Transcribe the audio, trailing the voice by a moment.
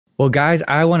Well, guys,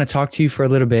 I want to talk to you for a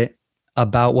little bit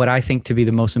about what I think to be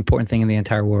the most important thing in the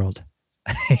entire world.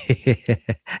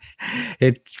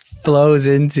 It flows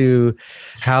into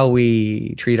how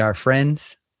we treat our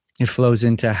friends. It flows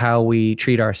into how we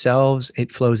treat ourselves.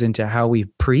 It flows into how we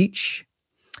preach,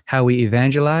 how we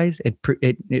evangelize.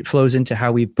 It flows into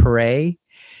how we pray.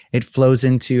 It flows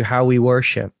into how we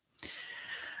worship.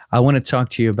 I want to talk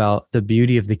to you about the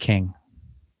beauty of the King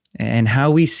and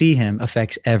how we see him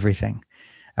affects everything.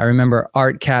 I remember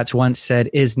Art Katz once said,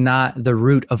 "Is not the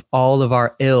root of all of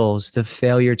our ills the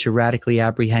failure to radically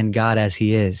apprehend God as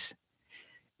he is?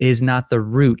 Is not the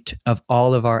root of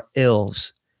all of our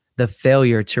ills the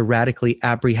failure to radically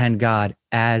apprehend God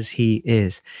as he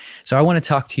is?" So I want to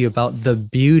talk to you about the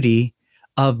beauty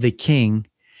of the King,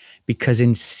 because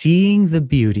in seeing the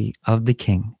beauty of the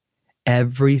King,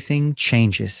 everything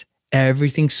changes,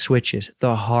 everything switches.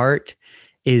 The heart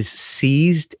is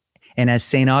seized. And as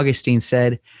St. Augustine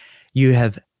said, "You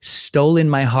have stolen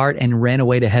my heart and ran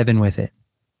away to heaven with it."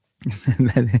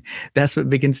 That's what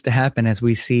begins to happen as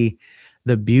we see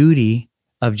the beauty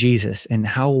of Jesus and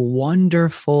how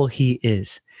wonderful he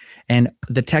is. And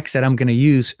the text that I'm going to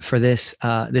use for this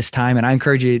time, and I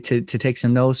encourage you to take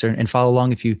some notes and follow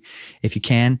along if you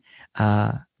can.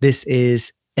 This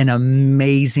is an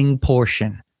amazing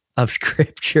portion of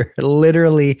Scripture.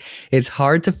 Literally, it's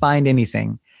hard to find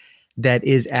anything that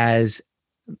is as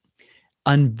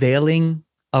unveiling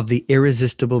of the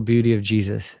irresistible beauty of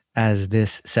Jesus as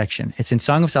this section. It's in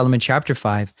Song of Solomon, chapter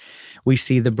 5. We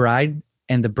see the bride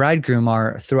and the bridegroom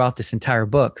are throughout this entire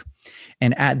book.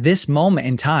 And at this moment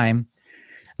in time,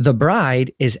 the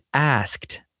bride is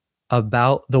asked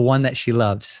about the one that she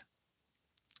loves.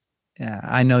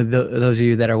 I know those of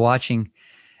you that are watching,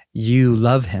 you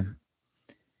love him.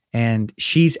 And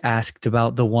she's asked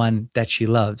about the one that she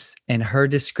loves. And her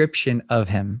description of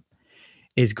him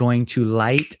is going to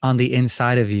light on the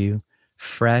inside of you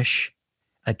fresh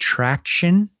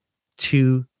attraction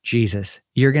to Jesus.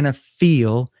 You're going to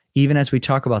feel, even as we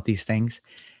talk about these things,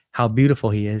 how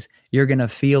beautiful he is. You're going to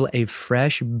feel a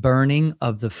fresh burning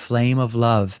of the flame of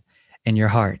love in your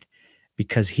heart,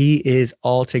 because he is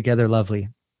altogether lovely.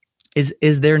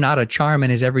 Is there not a charm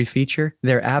in his every feature?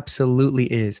 There absolutely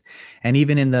is. And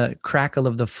even in the crackle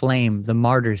of the flame, the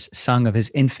martyrs sung of his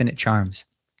infinite charms.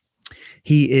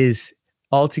 He is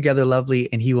altogether lovely,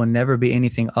 and he will never be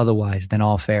anything otherwise than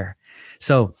all fair.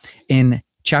 So in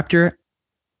chapter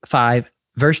 5,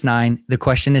 verse 9, the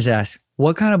question is asked,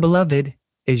 what kind of beloved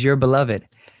is your beloved?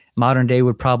 Modern day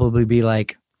would probably be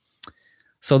like,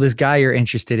 so this guy you're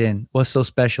interested in, what's so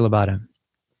special about him?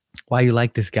 Why you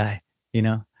like this guy, you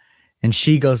know? And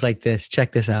she goes like this.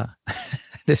 Check this out.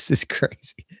 This is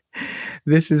crazy.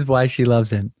 This is why she loves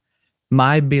him.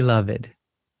 My beloved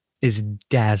is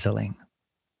dazzling.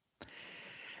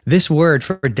 This word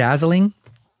for dazzling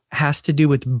has to do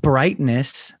with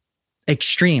brightness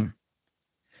extreme.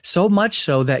 So much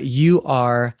so that you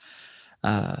are,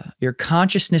 your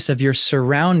consciousness of your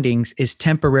surroundings is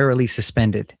temporarily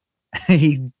suspended.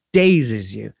 He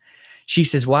dazes you. She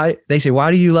says, why? They say,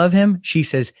 why do you love him? She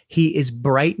says, he is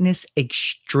brightness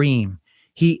extreme.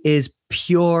 He is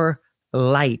pure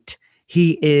light.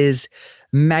 He is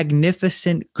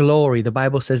magnificent glory. The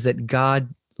Bible says that God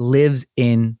lives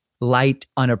in light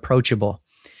unapproachable.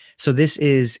 So this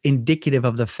is indicative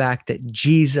of the fact that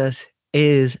Jesus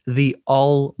is the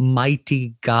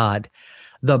Almighty God,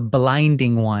 the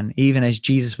blinding one. Even as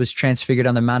Jesus was transfigured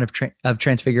on the Mount of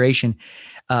Transfiguration,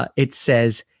 it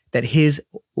says that his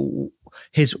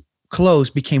clothes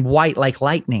became white like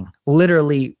lightning,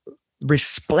 literally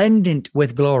resplendent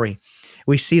with glory.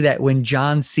 We see that when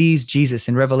John sees Jesus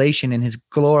in Revelation in his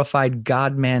glorified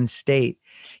God-man state,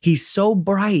 he's so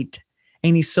bright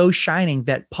and he's so shining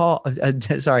that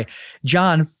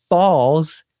John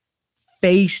falls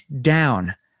face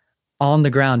down on the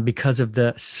ground because of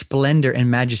the splendor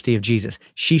and majesty of Jesus.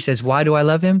 She says, why do I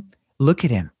love him? Look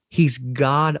at him. He's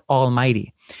God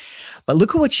Almighty. But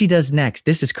look at what she does next.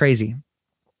 This is crazy.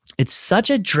 It's such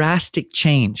a drastic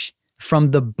change from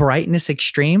the brightness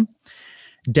extreme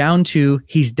down to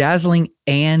he's dazzling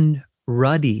and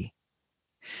ruddy.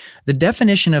 The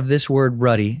definition of this word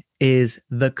ruddy is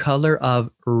the color of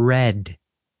red.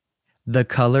 The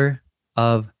color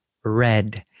of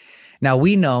red. Now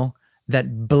we know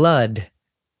that blood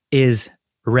is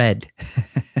red.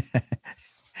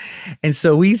 And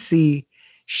so we see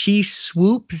she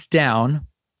swoops down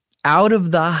out of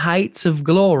the heights of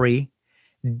glory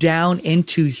down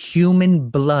into human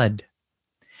blood.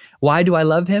 Why do I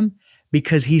love him?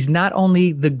 Because he's not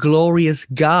only the glorious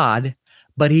God,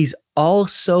 but he's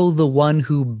also the one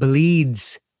who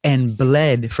bleeds and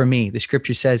bled for me. The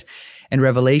scripture says in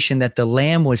Revelation that the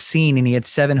Lamb was seen and he had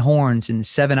 7 horns and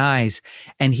 7 eyes,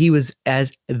 and he was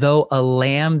as though a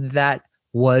lamb that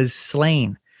was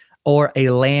slain, or a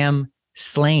lamb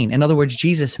slain. In other words,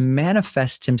 Jesus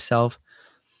manifests himself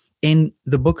in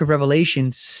the book of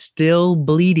Revelation still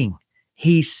bleeding.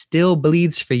 He still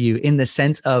bleeds for you in the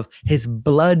sense of his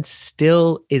blood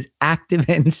still is active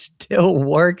and still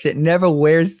works. It never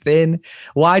wears thin.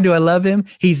 Why do I love him?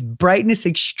 He's brightness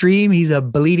extreme. He's a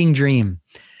bleeding dream.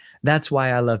 That's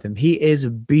why I love him. He is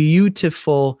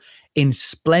beautiful in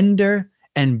splendor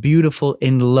and beautiful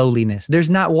in lowliness. There's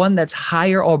not one that's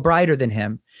higher or brighter than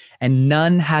him, and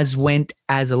none has went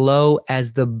as low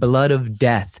as the blood of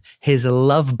death, his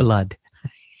love blood.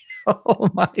 Oh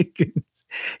my goodness.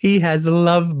 He has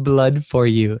love blood for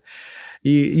you.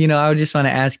 You know, I would just want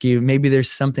to ask you, maybe there's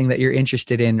something that you're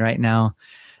interested in right now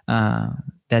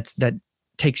that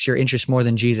takes your interest more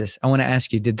than Jesus. I want to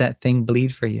ask you, did that thing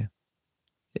bleed for you?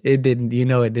 It didn't. You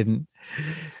know it didn't.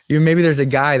 Maybe there's a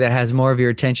guy that has more of your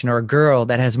attention, or a girl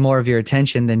that has more of your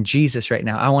attention than Jesus right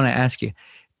now. I want to ask you,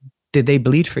 did they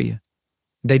bleed for you?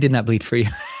 They did not bleed for you.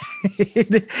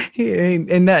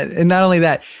 and not only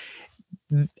that,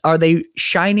 are they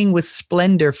shining with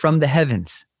splendor from the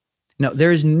heavens? No,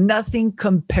 there is nothing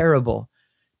comparable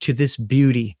to this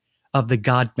beauty of the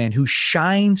God-man who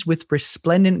shines with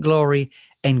resplendent glory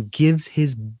and gives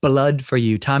his blood for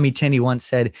you. Tommy Tenney once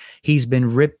said he's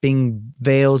been ripping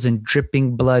veils and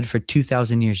dripping blood for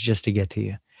 2,000 years just to get to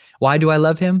you. Why do I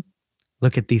love him?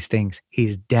 Look at these things.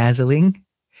 He's dazzling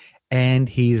and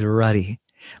he's ruddy.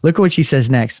 Look at what she says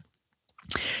next.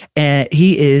 And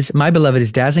he is, my beloved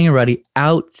is dazzling and ruddy,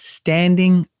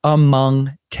 outstanding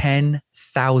among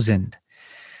 10,000.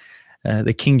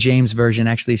 The King James Version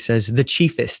actually says the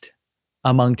chiefest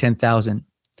among 10,000.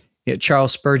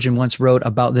 Charles Spurgeon once wrote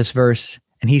about this verse,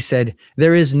 and he said,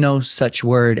 there is no such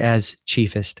word as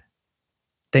chiefest.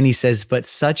 Then he says, but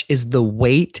such is the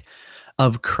weight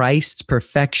of Christ's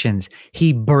perfections.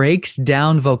 He breaks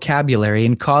down vocabulary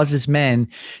and causes men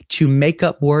to make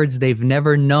up words they've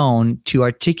never known to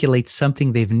articulate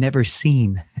something they've never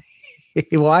seen.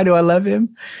 Why do I love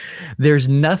him? There's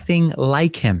nothing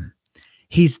like him.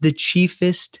 He's the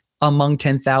chiefest among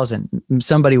 10,000.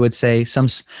 Somebody would say, some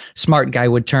smart guy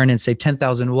would turn and say,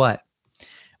 10,000 what?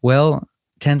 Well,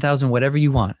 10,000 whatever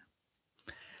you want.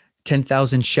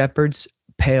 10,000 shepherds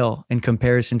pale in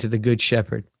comparison to the good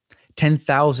shepherd.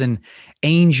 10,000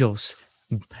 angels,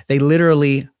 they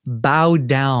literally bow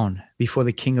down before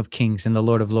the King of Kings and the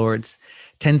Lord of Lords.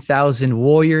 10,000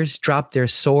 warriors drop their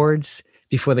swords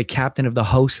before the captain of the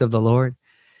hosts of the Lord.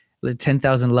 The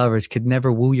 10,000 lovers could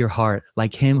never woo your heart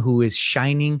like him who is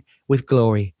shining with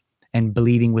glory and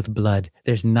bleeding with blood.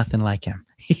 There's nothing like him.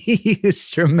 He is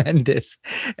tremendous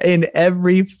in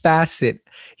every facet.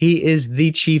 He is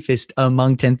the chiefest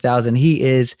among 10,000. He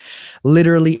is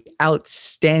literally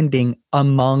outstanding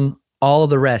among all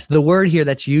the rest. The word here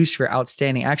that's used for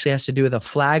outstanding actually has to do with a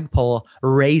flagpole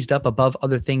raised up above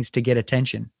other things to get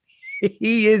attention.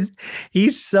 He's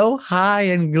so high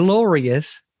and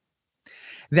glorious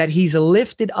that he's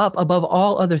lifted up above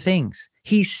all other things.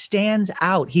 He stands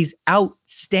out. He's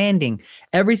outstanding.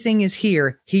 Everything is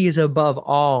here. He is above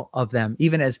all of them.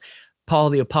 Even as Paul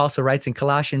the Apostle writes in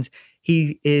Colossians,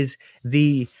 he is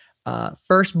the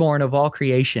firstborn of all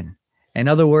creation. In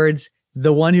other words,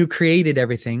 the one who created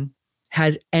everything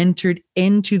has entered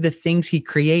into the things he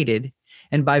created.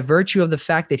 And by virtue of the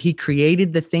fact that he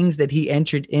created the things that he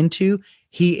entered into,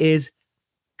 he is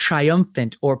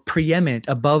triumphant or preeminent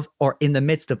above or in the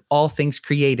midst of all things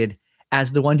created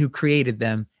as the one who created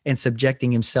them and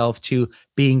subjecting himself to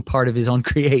being part of his own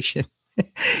creation.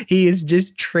 He is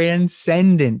just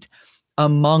transcendent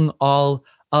among all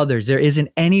others. There isn't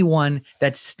anyone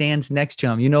that stands next to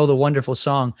him. You know the wonderful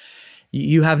song,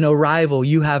 you have no rival,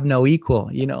 you have no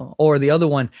equal, you know, or the other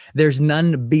one, there's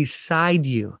none beside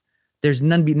you. There's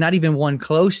none, not even one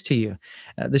close to you.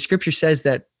 The scripture says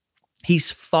that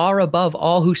he's far above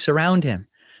all who surround him.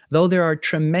 Though there are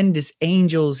tremendous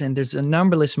angels and there's a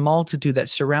numberless multitude that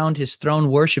surround his throne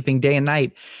worshiping day and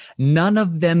night, none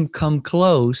of them come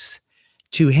close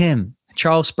to him.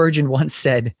 Charles Spurgeon once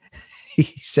said, he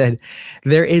said,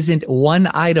 there isn't one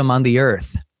item on the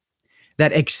earth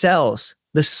that excels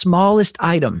the smallest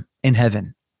item in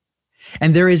heaven.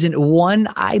 And there isn't one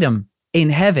item in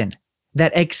heaven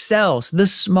that excels the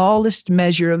smallest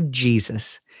measure of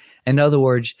Jesus. In other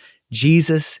words,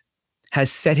 Jesus has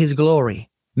set his glory,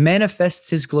 manifests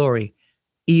his glory,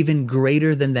 even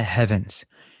greater than the heavens.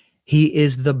 He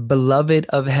is the beloved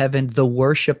of heaven, the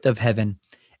worshiped of heaven,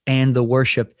 and the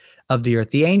worship of the earth.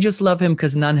 The angels love him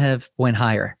because none have went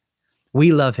higher.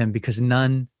 We love him because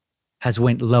none has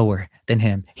went lower than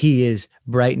him. He is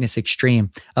brightness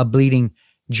extreme, a bleeding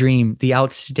dream, the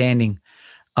outstanding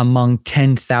among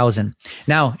 10,000.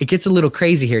 Now, it gets a little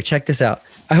crazy here. Check this out.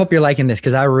 I hope you're liking this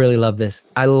because I really love this.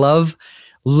 I love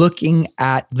looking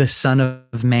at the Son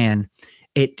of Man.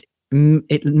 It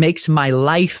makes my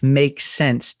life make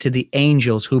sense to the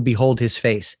angels who behold his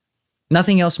face.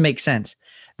 Nothing else makes sense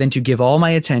than to give all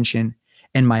my attention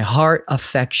and my heart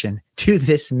affection to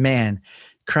this man,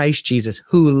 Christ Jesus,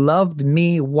 who loved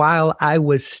me while I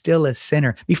was still a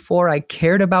sinner, before I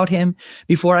cared about him,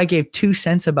 before I gave 2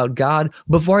 cents about God,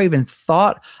 before I even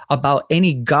thought about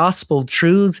any gospel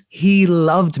truths. He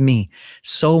loved me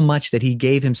so much that he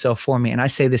gave himself for me. And I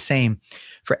say the same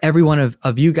for every one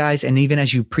of you guys. And even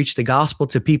as you preach the gospel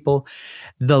to people,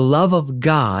 the love of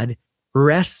God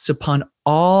rests upon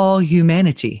all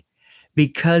humanity,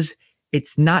 because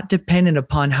it's not dependent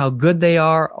upon how good they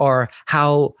are or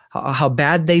how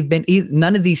bad they've been.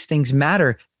 None of these things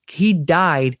matter. He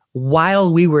died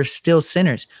while we were still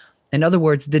sinners. In other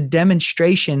words, the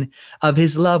demonstration of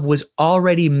his love was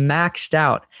already maxed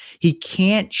out. He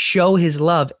can't show his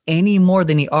love any more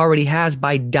than he already has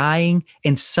by dying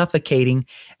and suffocating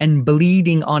and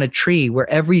bleeding on a tree, where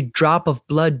every drop of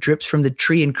blood drips from the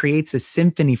tree and creates a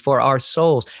symphony for our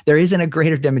souls. There isn't a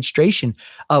greater demonstration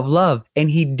of love, and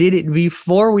he did it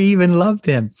before we even loved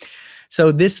him.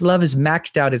 So this love is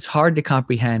maxed out. It's hard to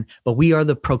comprehend, but we are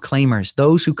the proclaimers,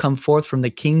 those who come forth from the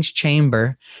king's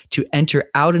chamber to enter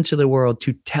out into the world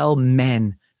to tell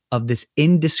men of this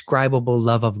indescribable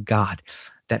love of God,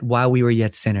 that while we were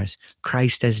yet sinners,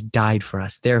 Christ has died for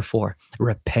us. Therefore,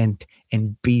 repent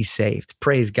and be saved.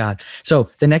 Praise God. So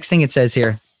the next thing it says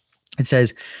here, it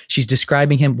says, she's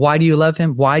describing him. Why do you love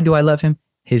him? Why do I love him?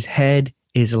 His head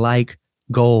is like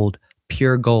gold,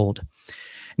 pure gold.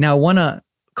 Now I want to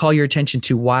call your attention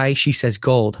to why she says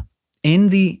gold. In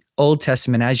the Old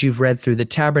Testament, as you've read through the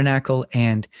tabernacle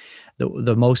and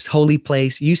the most holy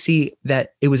place, you see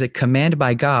that it was a command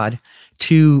by God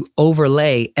to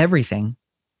overlay everything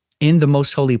in the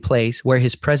most holy place where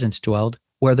his presence dwelled,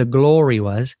 where the glory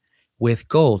was, with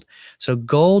gold. So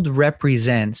gold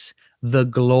represents the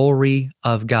glory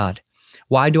of God.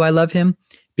 Why do I love him?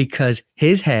 Because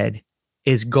his head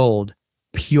is gold,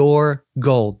 pure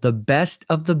gold, the best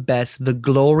of the best, the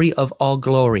glory of all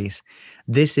glories.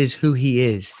 This is who he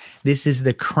is. This is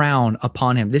the crown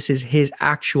upon him. This is his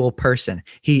actual person.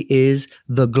 He is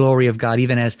the glory of God,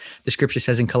 even as the scripture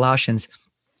says in Colossians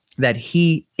that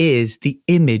he is the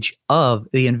image of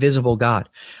the invisible God.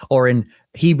 Or in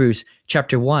Hebrews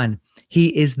chapter 1, he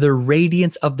is the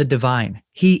radiance of the divine.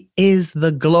 He is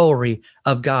the glory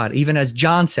of God. Even as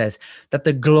John says that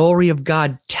the glory of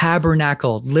God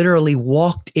tabernacled, literally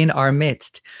walked in our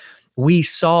midst. We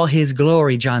saw his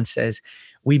glory, John says.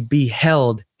 We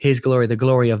beheld his glory, the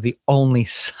glory of the only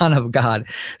Son of God.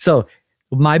 So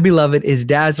my beloved is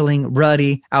dazzling,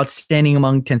 ruddy, outstanding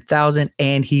among 10,000,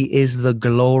 and he is the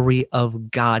glory of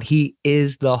God. He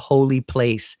is the holy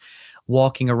place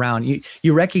walking around.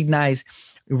 You recognize,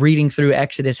 reading through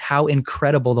Exodus, how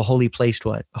incredible the holy place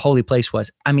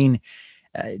was. I mean,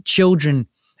 children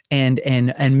and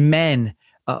men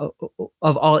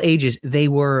of all ages, they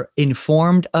were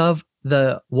informed of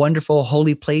the wonderful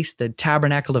holy place, the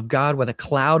tabernacle of God, where the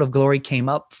cloud of glory came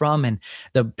up from and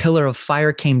the pillar of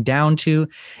fire came down to.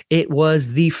 It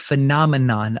was the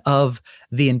phenomenon of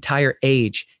the entire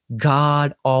age,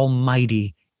 God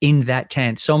Almighty in that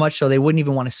tent, so much so they wouldn't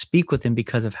even want to speak with him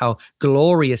because of how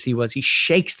glorious he was. He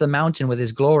shakes the mountain with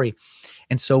his glory.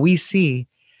 And so we see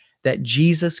that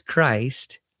Jesus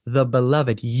Christ, the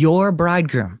beloved, your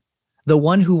bridegroom, the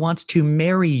one who wants to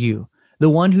marry you, the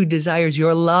one who desires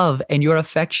your love and your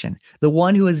affection, the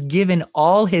one who has given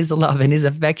all his love and his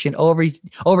affection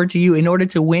over to you in order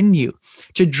to win you,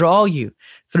 to draw you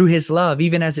through his love,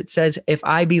 even as it says, if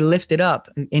I be lifted up,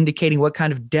 indicating what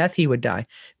kind of death he would die,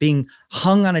 being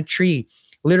hung on a tree,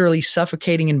 literally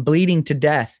suffocating and bleeding to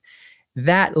death.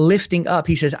 That lifting up,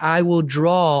 he says, I will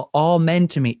draw all men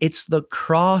to me. It's the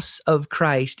cross of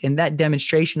Christ and that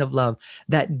demonstration of love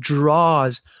that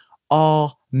draws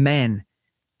all men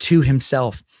to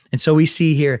himself. And so we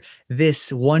see here,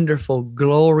 this wonderful,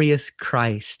 glorious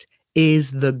Christ is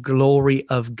the glory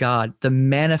of God, the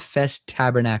manifest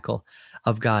tabernacle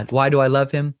of God. Why do I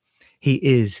love him? He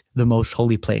is the most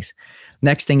holy place.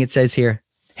 Next thing it says here,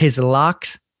 his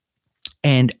locks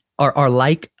and are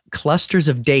like clusters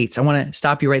of dates. I want to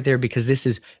stop you right there because this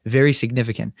is very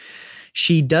significant.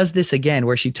 She does this again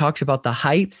where she talks about the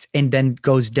heights and then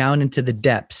goes down into the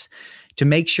depths to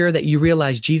make sure that you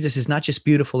realize Jesus is not just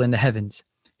beautiful in the heavens.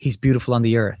 He's beautiful on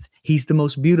the earth. He's the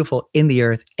most beautiful in the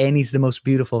earth, and he's the most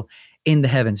beautiful in the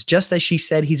heavens. Just as she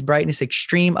said, he's brightness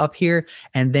extreme up here,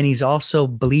 and then he's also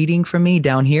bleeding from me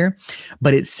down here.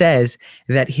 But it says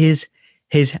that his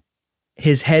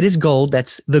head is gold.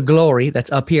 That's the glory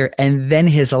that's up here. And then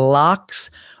his locks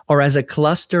are as a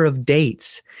cluster of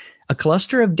dates. A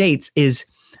cluster of dates is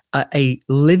a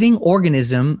living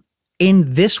organism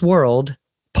in this world,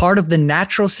 part of the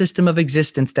natural system of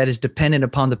existence that is dependent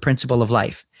upon the principle of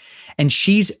life. And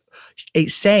she's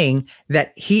saying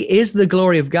that he is the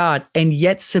glory of God and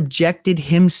yet subjected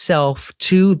himself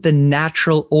to the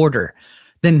natural order,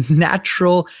 the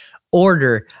natural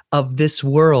order of this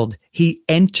world. He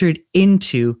entered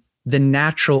into the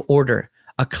natural order,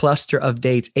 a cluster of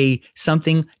dates,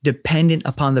 something dependent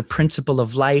upon the principle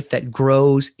of life that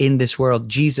grows in this world.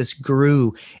 Jesus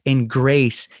grew in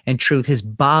grace and truth. His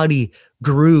body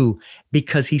grew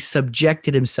because he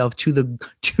subjected himself to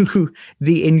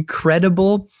the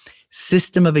incredible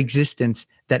system of existence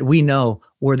that we know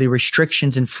were the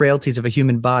restrictions and frailties of a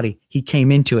human body. He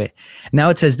came into it. Now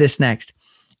it says this next.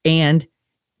 And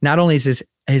not only is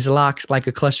his locks like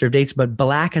a cluster of dates, but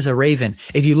black as a raven.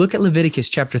 If you look at Leviticus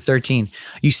chapter 13,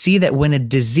 you see that when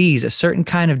a certain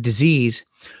kind of disease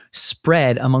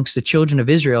spread amongst the children of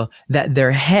Israel, that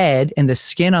their head and the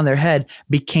skin on their head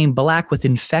became black with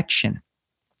infection.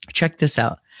 Check this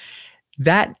out.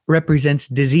 That represents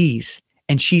disease.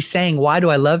 And she's saying, why do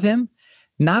I love him?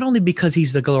 Not only because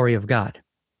he's the glory of God,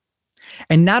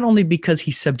 and not only because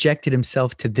he subjected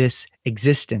himself to this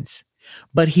existence,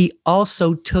 but he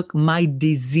also took my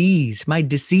disease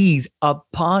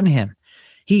upon him.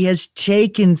 He has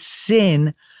taken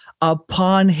sin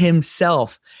upon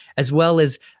himself, as well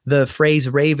as the phrase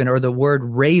raven, or the word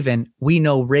raven. We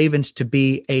know ravens to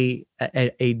be a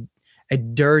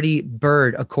dirty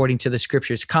bird according to the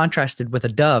scriptures, contrasted with a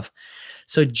dove.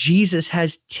 So Jesus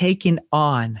has taken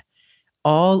on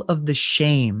all of the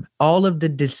shame, all of the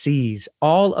disease,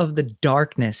 all of the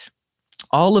darkness,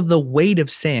 all of the weight of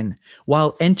sin,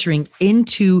 while entering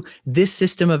into this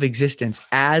system of existence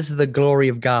as the glory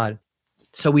of God.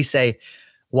 So we say,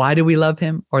 why do we love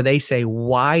him? Or they say,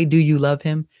 why do you love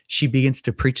him? She begins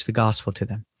to preach the gospel to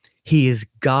them. He is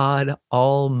God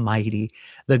Almighty,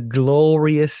 the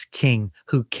glorious King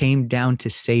who came down to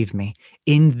save me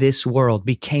in this world,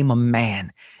 became a man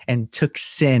and took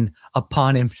sin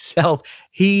upon himself.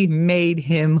 He made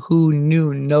him who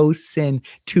knew no sin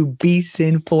to be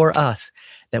sin for us,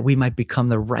 that we might become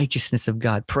the righteousness of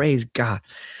God. Praise God.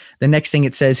 The next thing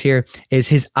it says here is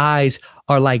his eyes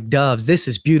are like doves. This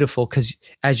is beautiful because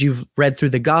as you've read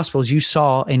through the Gospels, you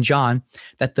saw in John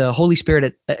that the Holy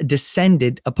Spirit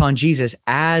descended upon Jesus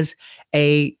as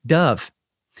a dove.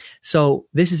 So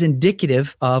this is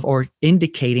indicative of, or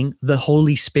indicating, the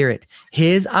Holy Spirit.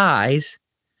 His eyes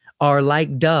are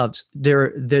like doves.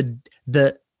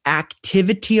 The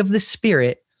activity of the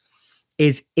Spirit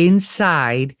is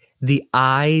inside the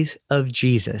eyes of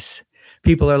Jesus.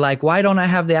 People are like, why don't I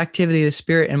have the activity of the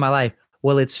Spirit in my life?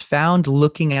 Well, it's found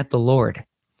looking at the Lord.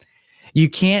 You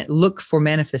can't look for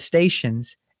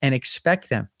manifestations and expect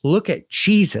them. Look at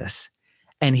Jesus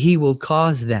and he will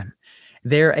cause them.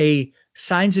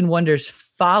 Signs and wonders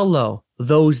follow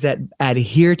those that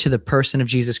adhere to the person of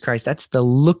Jesus Christ. That's the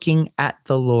looking at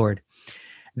the Lord.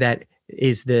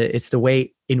 It's the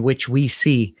way in which we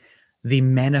see the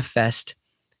manifest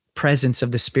presence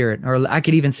of the Spirit. Or I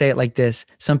could even say it like this.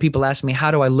 Some people ask me,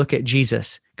 how do I look at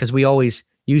Jesus? Because we always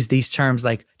use these terms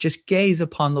like, just gaze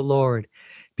upon the Lord.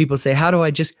 People say, how do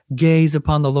I just gaze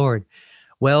upon the Lord?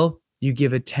 Well, you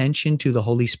give attention to the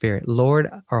Holy Spirit. Lord,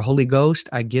 our Holy Ghost,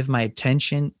 I give my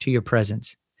attention to your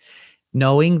presence.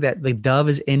 Knowing that the dove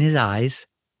is in his eyes,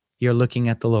 you're looking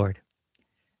at the Lord.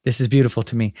 This is beautiful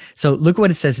to me. So look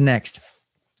what it says next.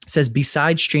 It says,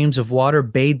 beside streams of water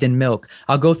bathed in milk.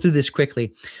 I'll go through this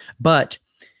quickly, but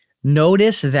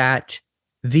notice that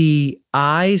the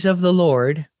eyes of the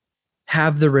Lord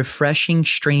have the refreshing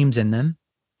streams in them,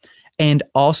 and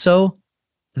also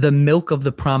the milk of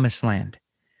the promised land.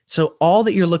 So all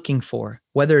that you're looking for,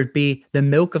 whether it be the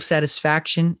milk of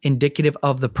satisfaction, indicative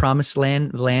of the promised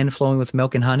land flowing with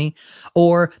milk and honey,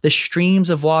 or the streams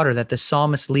of water that the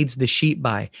psalmist leads the sheep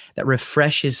by, that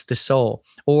refreshes the soul,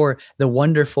 or the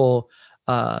wonderful,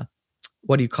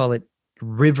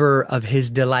 river of his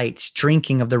delights,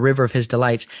 drinking of the river of his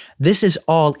delights. This is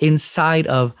all inside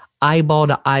of eyeball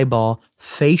to eyeball,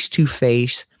 face to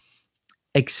face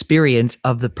experience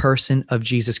of the person of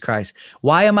Jesus Christ.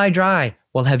 Why am I dry?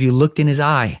 Well, have you looked in his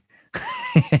eye?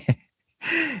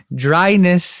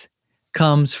 Dryness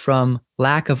comes from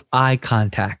lack of eye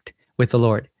contact with the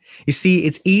Lord. You see,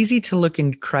 it's easy to look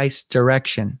in Christ's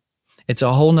direction. It's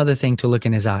a whole nother thing to look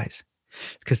in his eyes.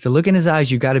 Because to look in his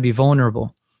eyes, you got to be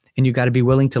vulnerable. And you got to be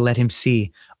willing to let him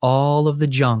see all of the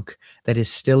junk that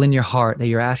is still in your heart that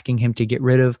you're asking him to get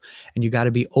rid of. And you got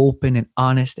to be open and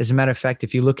honest. As a matter of fact,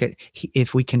 if you look at,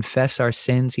 if we confess our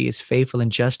sins, he is faithful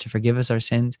and just to forgive us our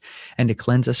sins and to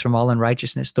cleanse us from all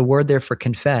unrighteousness. The word there for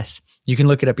confess, you can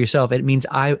look it up yourself. It means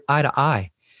eye to eye.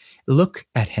 Look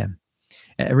at him.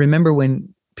 Remember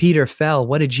when Peter fell,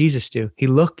 what did Jesus do? He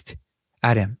looked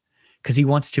at him because he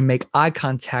wants to make eye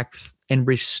contact and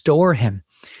restore him.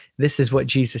 This is what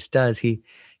Jesus does. He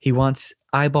wants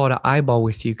eyeball to eyeball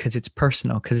with you because it's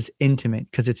personal, because it's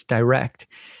intimate, because it's direct.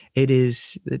 It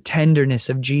is the tenderness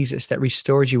of Jesus that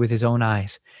restores you with his own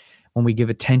eyes when we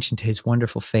give attention to his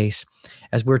wonderful face.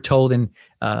 As we're told in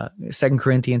 2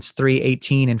 Corinthians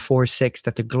 3:18 and 4:6,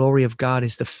 that the glory of God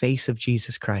is the face of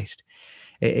Jesus Christ.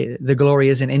 The glory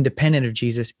isn't independent of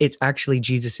Jesus. It's actually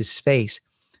Jesus's face.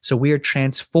 So we are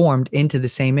transformed into the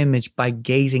same image by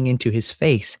gazing into his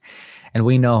face. And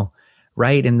we know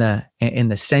right in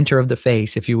the center of the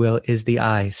face, if you will, is the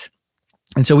eyes.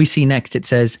 And so we see next, it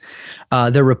says,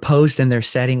 they're reposed in their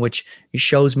setting, which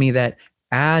shows me that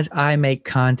as I make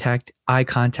eye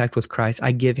contact with Christ,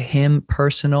 I give him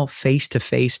personal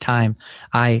face-to-face time.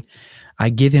 I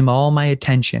give him all my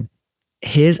attention.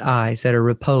 His eyes that are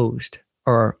reposed,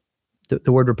 or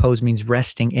the word repose means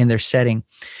resting in their setting,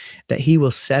 that he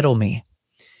will settle me.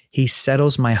 He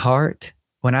settles my heart.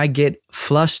 When I get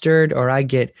flustered or I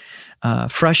get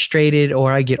frustrated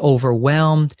or I get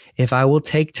overwhelmed, if I will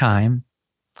take time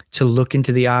to look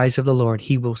into the eyes of the Lord,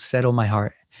 he will settle my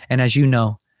heart. And as you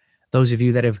know, those of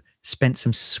you that have spent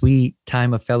some sweet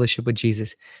time of fellowship with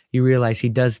Jesus, you realize he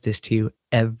does this to you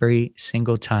every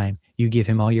single time you give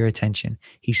him all your attention.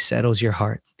 He settles your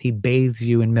heart. He bathes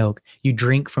you in milk. You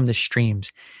drink from the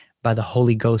streams by the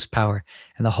Holy Ghost power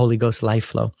and the Holy Ghost life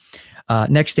flow.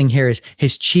 Next thing here is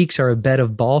his cheeks are a bed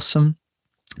of balsam,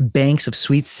 banks of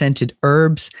sweet scented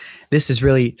herbs. This is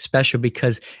really special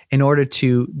because in order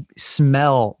to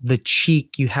smell the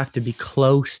cheek, you have to be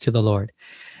close to the Lord.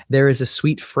 There is a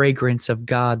sweet fragrance of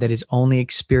God that is only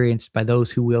experienced by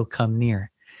those who will come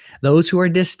near. Those who are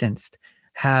distanced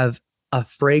have a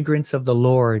fragrance of the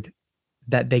Lord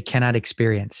that they cannot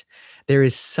experience. There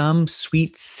is some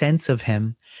sweet sense of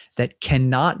him that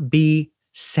cannot be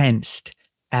sensed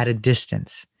at a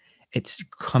distance. It's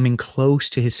coming close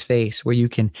to his face where you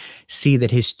can see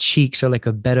that his cheeks are like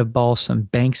a bed of balsam,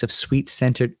 banks of sweet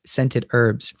scented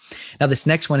herbs. Now, this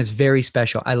next one is very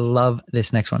special. I love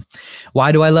this next one.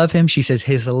 Why do I love him? She says,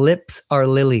 his lips are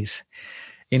lilies.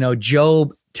 You know,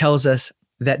 Job tells us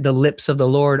that the lips of the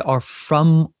Lord are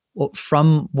from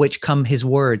which come his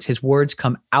words. His words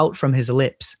come out from his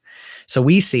lips. So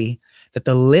we see that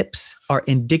the lips are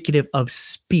indicative of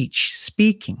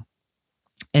speaking.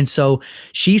 And so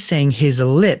she's saying his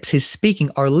lips, his speaking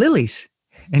are lilies.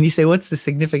 And you say, what's the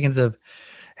significance of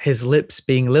his lips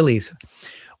being lilies?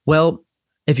 Well,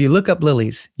 if you look up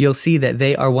lilies, you'll see that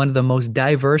they are one of the most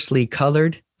diversely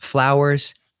colored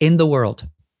flowers in the world.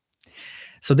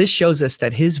 So this shows us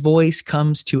that his voice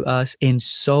comes to us in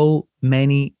so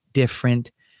many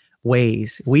different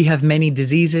ways. We have many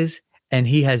diseases, and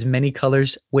he has many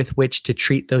colors with which to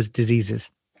treat those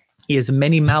diseases. He has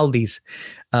many maladies.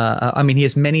 He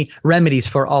has many remedies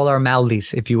for all our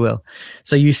maladies, if you will.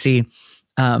 So you see,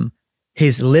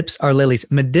 his lips are lilies.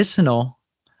 Medicinal,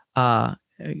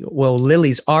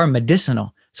 lilies are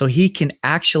medicinal. So he can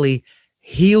actually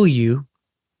heal you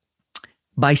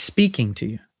by speaking to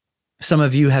you. Some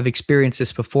of you have experienced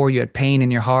this before. You had pain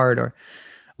in your heart, or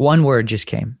one word just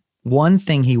came. One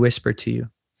thing he whispered to you,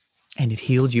 and it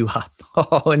healed you up.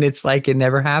 Oh, and it's like it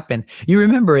never happened. You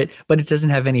remember it, but it doesn't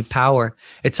have any power.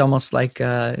 It's almost like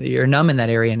you're numb in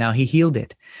that area now. He healed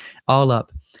it all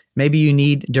up. Maybe you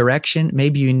need direction.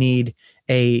 Maybe you need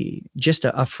just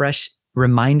a fresh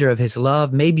reminder of his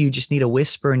love. Maybe you just need a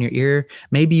whisper in your ear.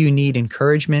 Maybe you need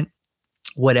encouragement.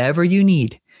 Whatever you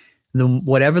need,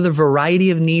 whatever the variety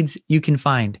of needs you can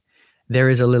find, there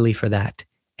is a lily for that.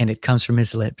 And it comes from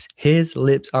his lips. His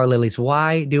lips are lilies.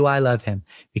 Why do I love him?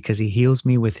 Because he heals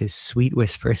me with his sweet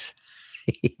whispers.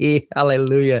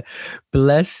 Hallelujah.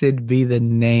 Blessed be the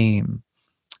name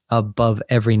above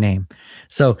every name.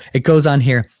 So it goes on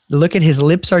here. Look at his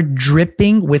lips are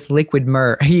dripping with liquid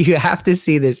myrrh. You have to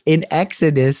see this. In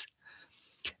Exodus,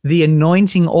 the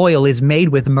anointing oil is made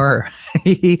with myrrh.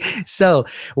 So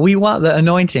we want the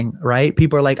anointing, right?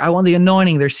 People are like, I want the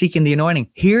anointing. They're seeking the anointing.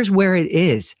 Here's where it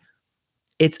is.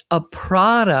 It's a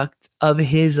product of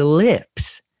his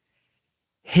lips.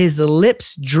 His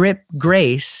lips drip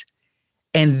grace,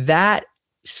 and that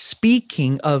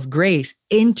speaking of grace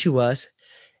into us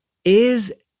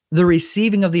is the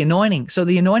receiving of the anointing. So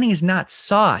the anointing is not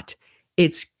sought,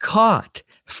 it's caught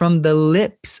from the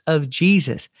lips of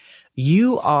Jesus.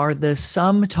 You are the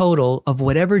sum total of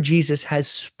whatever Jesus has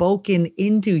spoken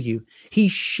into you. He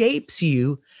shapes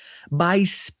you by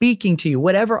speaking to you.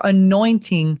 Whatever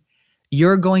anointing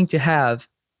you're going to have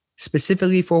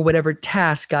specifically for whatever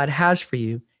task God has for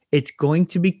you, it's going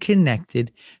to be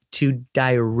connected to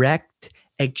direct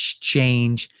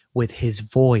exchange with his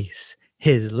voice.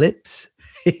 His lips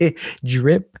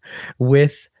drip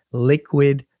with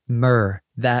liquid myrrh,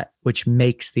 that which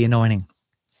makes the anointing.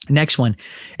 Next one,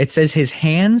 it says his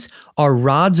hands are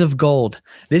rods of gold.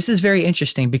 This is very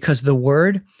interesting because the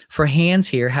word for hands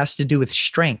here has to do with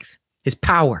strength, his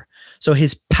power. So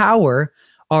his power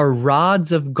are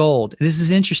rods of gold. This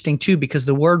is interesting too, because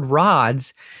the word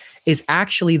rods is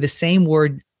actually the same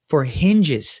word for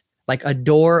hinges, like a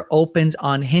door opens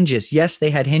on hinges. Yes,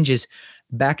 they had hinges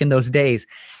back in those days.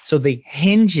 So the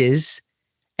hinges,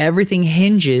 everything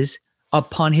hinges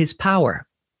upon his power,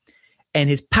 and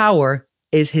his power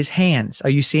is his hands. Are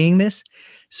you seeing this?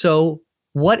 So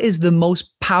what is the most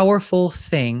powerful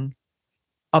thing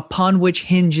upon which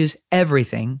hinges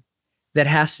everything that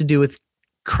has to do with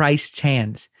Christ's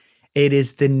hands? It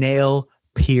is the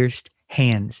nail-pierced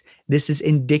hands. This is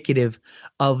indicative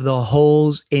of the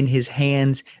holes in his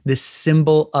hands, the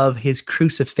symbol of his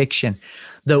crucifixion,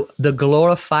 the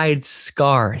glorified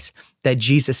scars that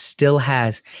Jesus still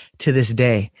has to this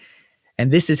day. And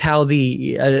this is how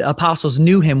the apostles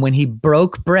knew him. When he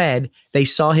broke bread, they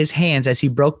saw his hands as he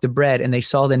broke the bread, and they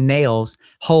saw the nails,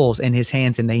 holes in his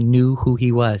hands, and they knew who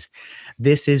he was.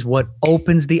 This is what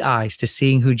opens the eyes to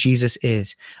seeing who Jesus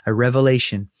is, a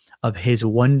revelation of his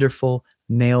wonderful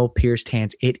nail-pierced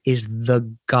hands. It is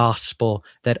the gospel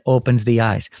that opens the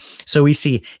eyes. So we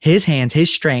see his hands,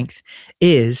 his strength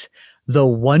is the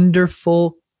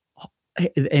wonderful,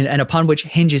 and upon which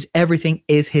hinges everything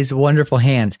is his wonderful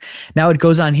hands. Now it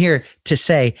goes on here to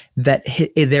say that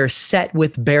they're set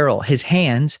with beryl. His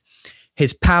hands,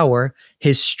 his power,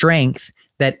 his strength,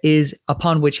 that is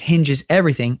upon which hinges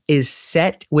everything, is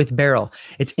set with beryl.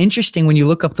 It's interesting when you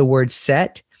look up the word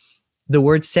set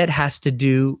has to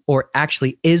do, or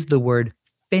actually is the word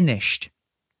finished.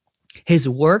 His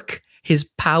work, his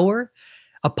power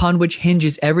upon which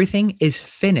hinges everything is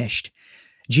finished.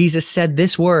 Jesus said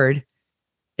this word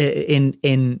in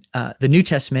the New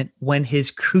Testament when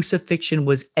his crucifixion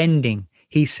was ending.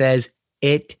 He says,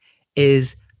 "It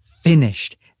is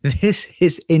finished." This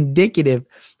is indicative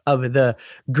of the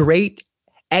great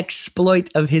exploit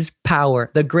of his power,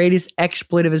 the greatest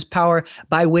exploit of his power,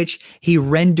 by which he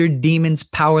rendered demons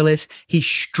powerless. He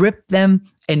stripped them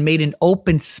and made an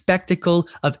open spectacle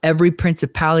of every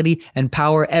principality and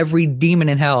power. Every demon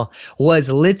in hell was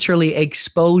literally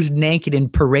exposed naked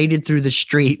and paraded through the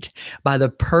street by the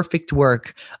perfect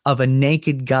work of a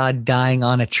naked God dying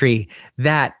on a tree.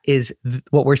 That is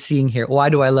what we're seeing here. Why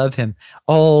do I love him?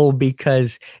 Oh,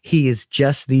 because he is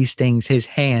just these things. His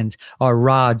hands are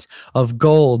rods of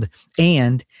gold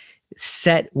and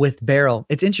set with beryl.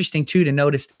 It's interesting too to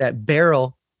notice that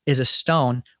beryl is a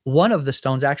stone, one of the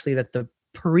stones actually that the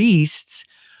priests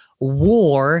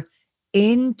wore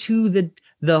into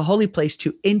the holy place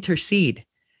to intercede.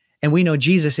 And we know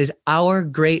Jesus is our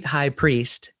great high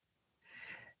priest.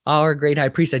 Our great high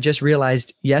priest. I just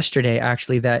realized yesterday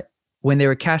actually that when they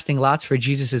were casting lots for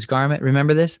Jesus's garment,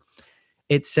 remember this?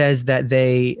 It says that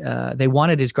they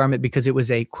wanted his garment because it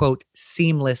was a, quote,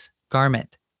 seamless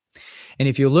garment. And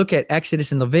if you look at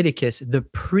Exodus and Leviticus, the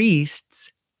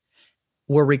priests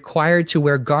were required to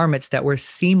wear garments that were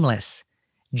seamless.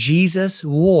 Jesus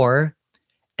wore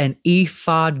an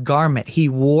ephod garment. He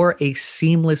wore a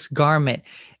seamless garment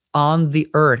on the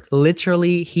earth.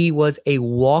 Literally, he was a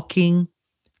walking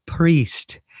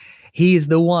priest. He is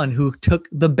the one who took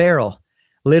the beryl,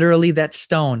 literally that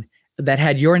stone that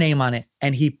had your name on it,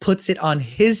 and he puts it on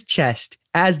his chest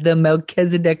as the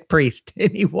Melchizedek priest.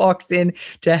 And he walks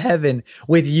into heaven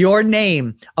with your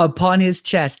name upon his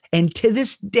chest. And to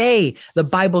this day, the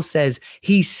Bible says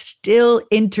he still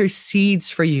intercedes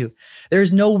for you.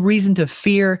 There's no reason to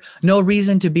fear, no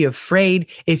reason to be afraid.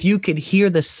 If you could hear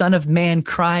the Son of Man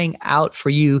crying out for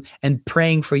you and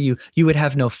praying for you, you would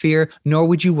have no fear, nor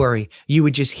would you worry. You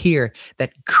would just hear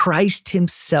that Christ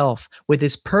himself, with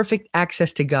his perfect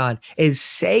access to God, is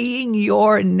saying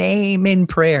your name in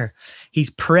prayer. He's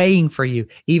praying for you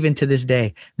even to this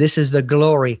day. This is the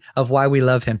glory of why we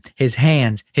love him. His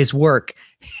hands, his work,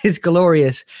 his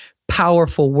glorious,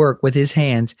 powerful work with his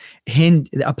hands,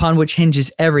 upon which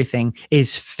hinges everything,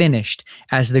 is finished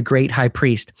as the great high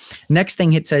priest. Next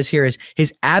thing it says here is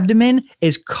his abdomen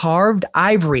is carved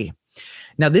ivory.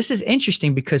 Now, this is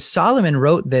interesting because Solomon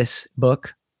wrote this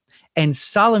book, and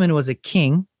Solomon was a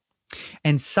king,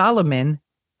 and Solomon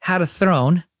had a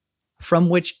throne from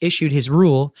which issued his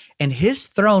rule, and his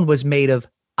throne was made of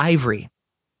ivory.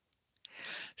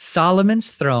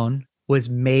 Solomon's throne was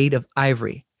made of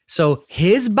ivory. So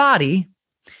his body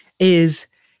is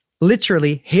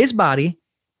literally,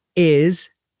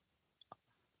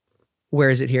 where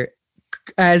is it here?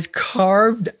 As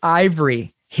carved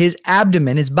ivory. His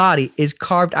abdomen, his body is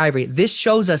carved ivory. This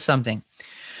shows us something,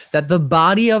 that the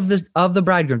body of the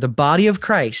bridegroom, the body of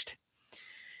Christ,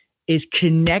 is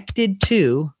connected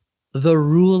to the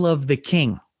rule of the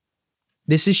king.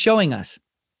 This is showing us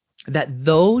that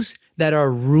those that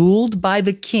are ruled by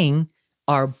the king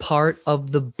are part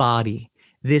of the body.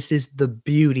 This is the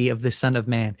beauty of the Son of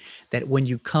Man, that when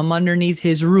you come underneath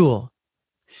his rule,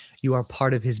 you are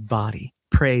part of his body.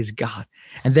 Praise God.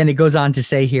 And then it goes on to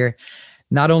say here,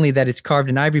 not only that it's carved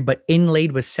in ivory, but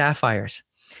inlaid with sapphires.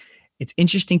 It's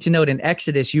interesting to note in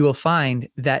Exodus, you will find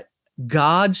that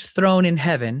God's throne in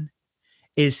heaven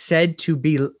is said to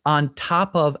be on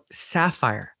top of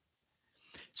sapphire.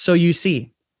 So you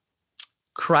see,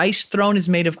 Christ's throne is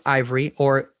made of ivory,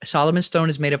 or Solomon's throne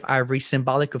is made of ivory,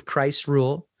 symbolic of Christ's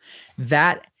rule,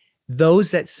 that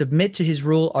those that submit to his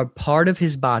rule are part of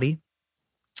his body,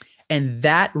 and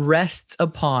that rests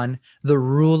upon the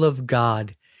rule of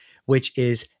God, which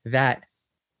is that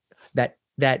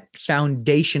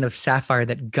foundation of sapphire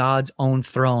that God's own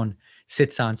throne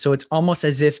sits on. So it's almost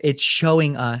as if it's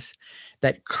showing us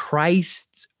that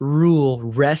Christ's rule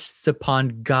rests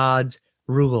upon God's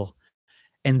rule.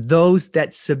 And those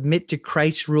that submit to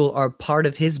Christ's rule are part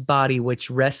of his body,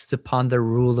 which rests upon the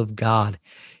rule of God.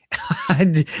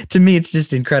 To me, it's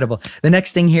just incredible. The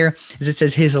next thing here is it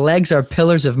says, his legs are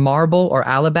pillars of marble or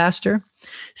alabaster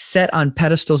set on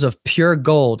pedestals of pure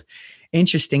gold.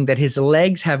 Interesting that his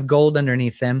legs have gold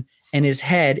underneath them and his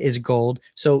head is gold.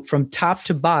 So from top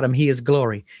to bottom, he is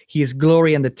glory. He is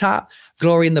glory in the top,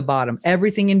 glory in the bottom.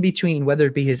 Everything in between, whether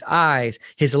it be his eyes,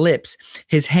 his lips,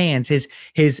 his hands,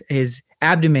 his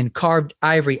abdomen, carved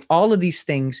ivory, all of these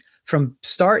things from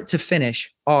start to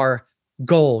finish are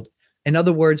gold. In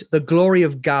other words, the glory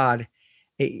of God,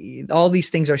 all these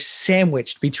things are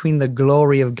sandwiched between the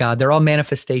glory of God. They're all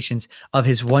manifestations of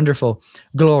his wonderful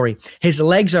glory. His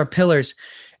legs are pillars.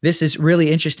 This is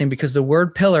really interesting because the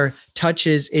word pillar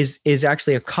is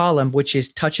actually a column,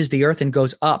 which touches the earth and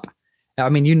goes up. I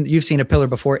mean, you've seen a pillar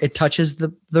before. It touches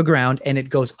the ground and it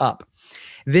goes up.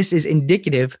 This is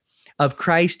indicative of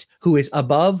Christ, who is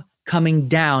above, coming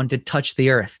down to touch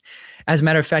the earth. As a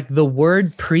matter of fact, the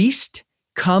word priest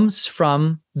comes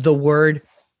from the word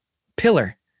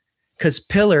pillar, because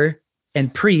pillar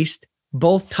and priest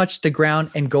both touch the ground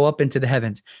and go up into the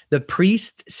heavens. The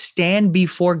priests stand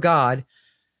before God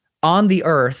on the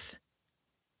earth,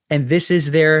 and this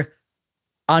is their,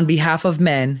 on behalf of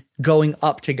men, going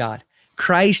up to God.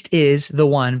 Christ is the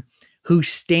one who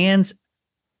stands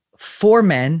for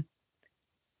men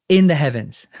in the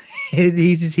heavens.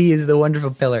 He is the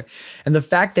wonderful pillar. And the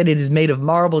fact that it is made of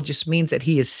marble just means that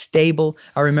he is stable.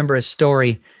 I remember a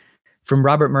story from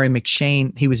Robert Murray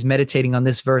McShane. He was meditating on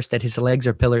this verse, that his legs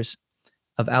are pillars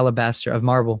of alabaster, of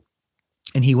marble.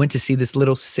 And he went to see this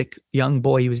little sick young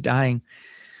boy. He was dying.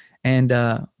 And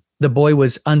the boy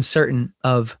was uncertain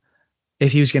of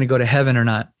if he was going to go to heaven or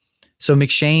not. So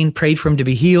McShane prayed for him to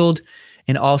be healed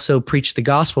and also preached the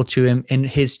gospel to him. And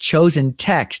his chosen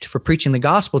text for preaching the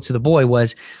gospel to the boy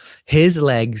was, his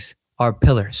legs are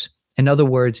pillars. In other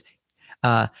words,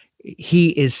 he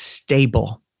is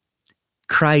stable.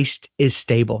 Christ is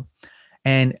stable.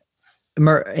 And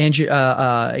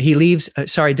he leaves.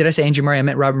 Sorry, did I say Andrew Murray? I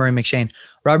meant Robert Murray McShane.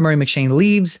 Robert Murray McShane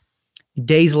leaves.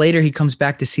 Days later, he comes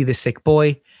back to see the sick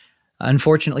boy.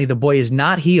 Unfortunately, the boy is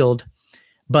not healed,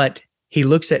 but he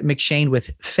looks at McShane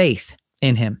with faith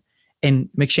in him. And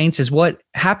McShane says, what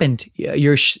happened?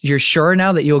 You're sure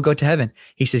now that you'll go to heaven?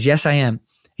 He says, yes, I am.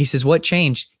 He says, what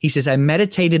changed? He says, I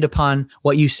meditated upon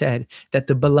what you said, that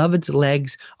the beloved's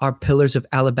legs are pillars of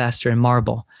alabaster and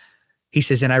marble. He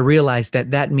says, and I realized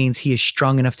that means he is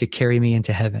strong enough to carry me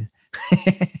into heaven.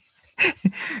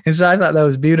 And so I thought that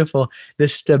was beautiful. The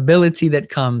stability that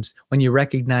comes when you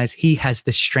recognize he has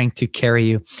the strength to carry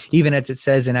you. Even as it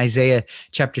says in Isaiah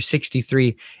chapter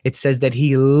 63, it says that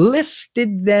he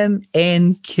lifted them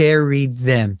and carried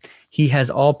them. He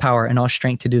has all power and all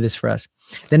strength to do this for us.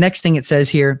 The next thing it says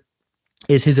here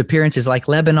is his appearance is like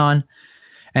Lebanon.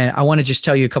 And I want to just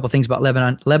tell you a couple things about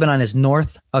Lebanon. Lebanon is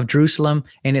north of Jerusalem,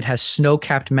 and it has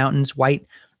snow-capped mountains, white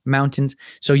mountains.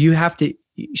 So you have to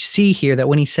see here that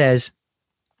when he says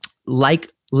like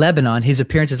Lebanon, his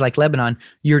appearance is like Lebanon,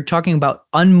 you're talking about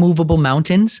unmovable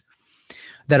mountains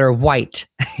that are white.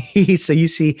 So you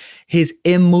see his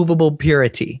immovable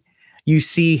purity. You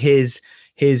see his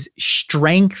his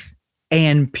strength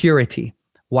and purity,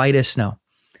 white as snow.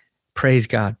 Praise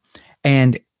God.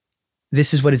 And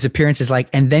this is what his appearance is like.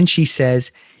 And then she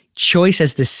says, choice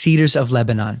as the cedars of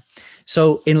Lebanon.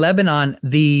 So in Lebanon,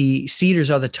 the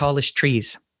cedars are the tallest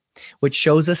trees, which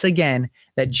shows us again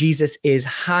that Jesus is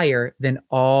higher than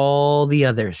all the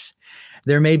others.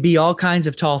 There may be all kinds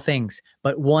of tall things,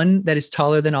 but one that is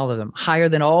taller than all of them, higher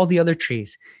than all the other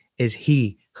trees, is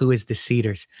he who is the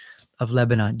cedars of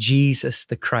Lebanon, Jesus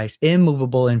the Christ,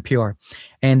 immovable and pure.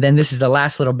 And then this is the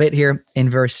last little bit here in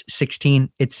verse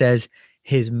 16. It says,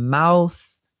 his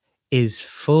mouth is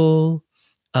full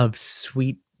of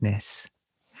sweetness.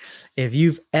 If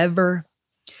you've ever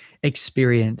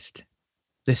experienced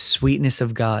the sweetness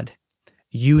of God,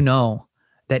 you know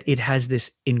that it has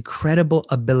this incredible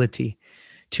ability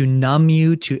to numb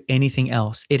you to anything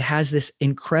else. It has this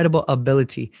incredible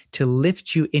ability to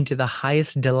lift you into the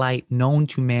highest delight known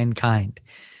to mankind.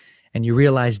 And you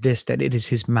realize this, that it is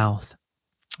his mouth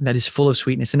that is full of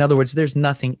sweetness. In other words, there's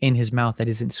nothing in his mouth that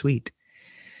isn't sweet.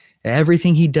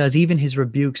 Everything he does, even his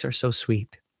rebukes, are so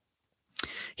sweet.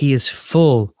 He is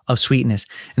full of sweetness.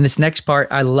 And this next part,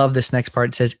 I love this next part.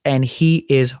 It says, and he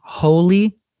is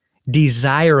holy,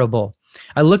 desirable.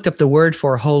 I looked up the word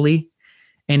for holy,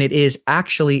 and it is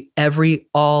actually every,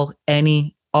 all,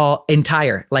 any, all,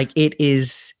 entire. Like it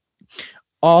is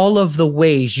all of the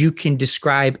ways you can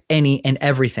describe any and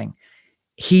everything.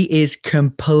 He is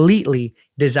completely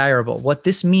desirable. What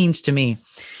this means to me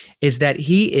is that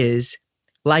he is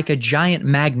like a giant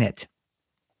magnet.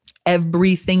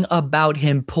 Everything about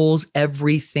him pulls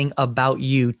everything about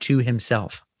you to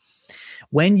himself.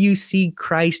 When you see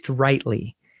Christ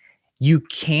rightly, you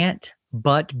can't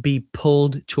but be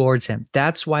pulled towards him.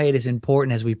 That's why it is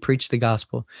important as we preach the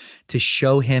gospel to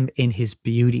show him in his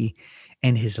beauty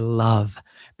and his love.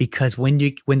 Because when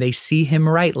they see him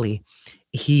rightly,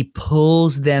 he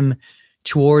pulls them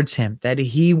towards him, that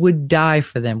he would die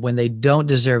for them when they don't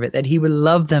deserve it, that he would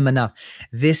love them enough.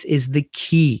 This is the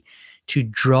key to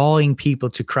drawing people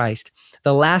to Christ.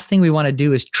 The last thing we want to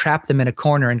do is trap them in a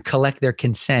corner and collect their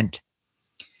consent.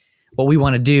 What we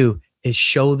want to do is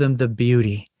show them the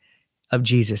beauty of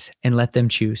Jesus and let them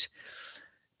choose,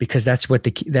 because that's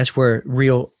where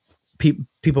real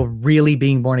people really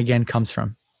being born again comes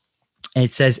from. And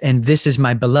it says, and this is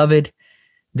my beloved,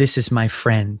 this is my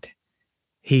friend.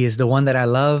 He is the one that I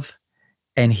love,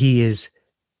 and he is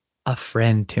a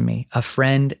friend to me. A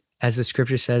friend, as the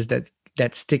scripture says,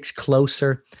 that sticks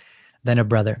closer than a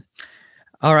brother.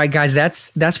 All right, guys,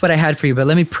 that's what I had for you. But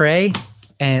let me pray,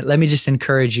 and let me just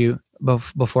encourage you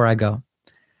before I go.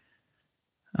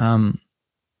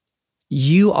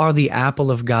 You are the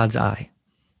apple of God's eye.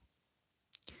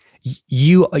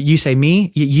 You say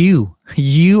me? You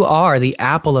are the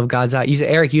apple of God's eye. You say,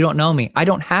 Eric, you don't know me. I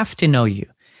don't have to know you,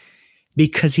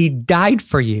 because he died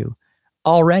for you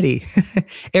already.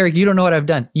 Eric, you don't know what I've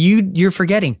done. You're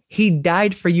forgetting. He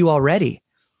died for you already.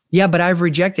 Yeah, but I've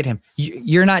rejected him.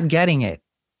 You're not getting it.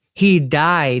 He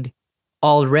died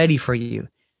already for you.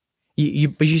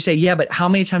 But you say, yeah, but how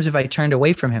many times have I turned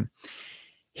away from him?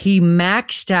 He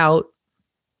maxed out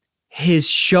his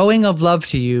showing of love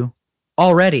to you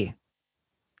already.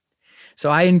 So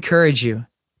I encourage you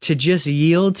to just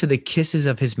yield to the kisses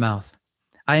of his mouth.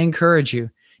 I encourage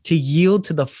you to yield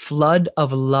to the flood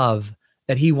of love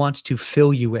that he wants to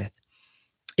fill you with.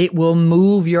 It will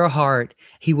move your heart.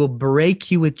 He will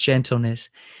break you with gentleness.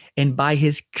 And by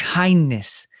his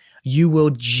kindness, you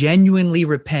will genuinely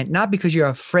repent, not because you're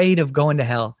afraid of going to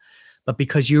hell, but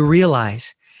because you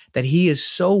realize that he is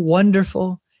so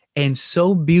wonderful and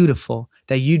so beautiful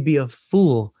that you'd be a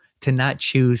fool to not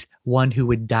choose one who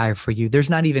would die for you. There's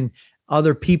not even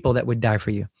other people that would die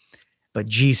for you. But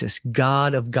Jesus,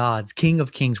 God of gods, King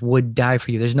of kings, would die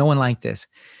for you. There's no one like this.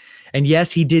 And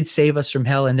yes, he did save us from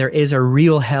hell, and there is a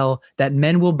real hell that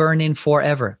men will burn in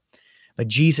forever. But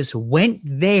Jesus went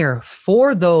there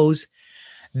for those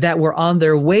that were on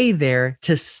their way there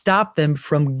to stop them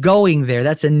from going there.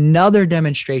 That's another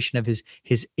demonstration of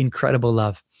his incredible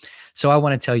love. So I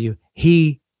want to tell you,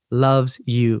 he loves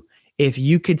you. If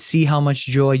you could see how much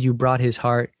joy you brought his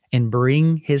heart and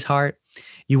bring his heart,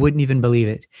 you wouldn't even believe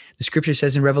it. The scripture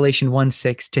says in Revelation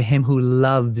 1:6, to him who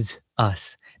loves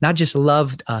us, not just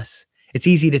loved us. It's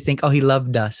easy to think, oh, he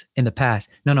loved us in the past.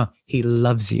 No, he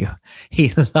loves you.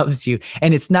 He loves you.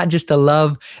 And it's not just a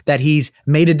love that he's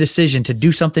made a decision to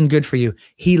do something good for you.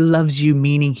 He loves you,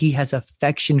 meaning he has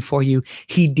affection for you.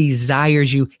 He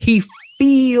desires you. He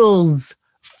feels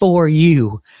for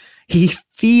you. He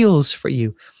feels for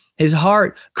you. His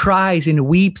heart cries and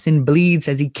weeps and bleeds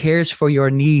as he cares for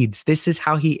your needs. This is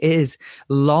how he is,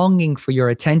 longing for your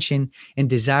attention and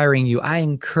desiring you. I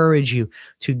encourage you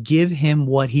to give him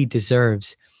what he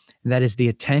deserves. That is the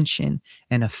attention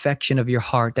and affection of your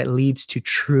heart that leads to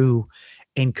true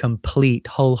and complete,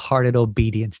 wholehearted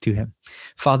obedience to him.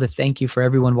 Father, thank you for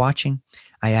everyone watching.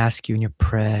 I ask you in your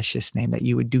precious name that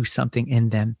you would do something in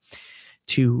them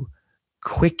to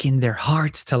quicken their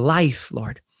hearts to life,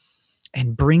 Lord,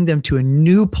 and bring them to a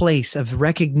new place of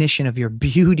recognition of your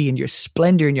beauty and your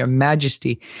splendor and your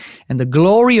majesty and the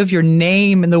glory of your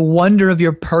name and the wonder of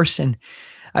your person.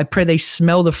 I pray they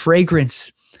smell the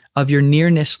fragrance of your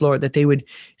nearness, Lord, that they would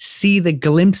see the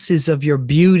glimpses of your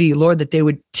beauty, Lord, that they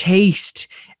would taste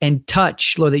and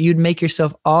touch, Lord, that you'd make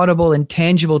yourself audible and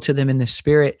tangible to them in the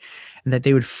spirit, and that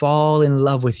they would fall in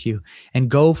love with you and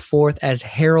go forth as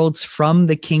heralds from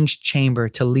the king's chamber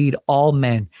to lead all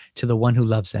men to the one who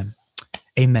loves them.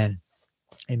 Amen.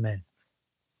 Amen.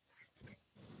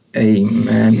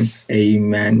 Amen.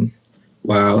 Amen.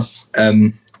 Wow.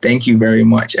 Thank you very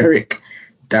much, Eric.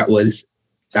 That was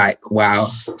like, wow.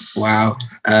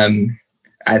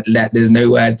 There's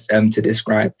no words to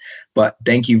describe, but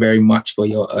thank you very much for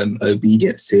your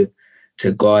obedience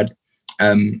to God.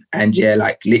 And yeah,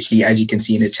 like literally, as you can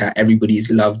see in the chat, everybody's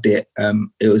loved it.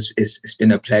 It's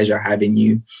been a pleasure having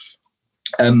you.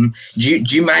 Do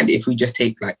you mind if we just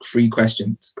take like 3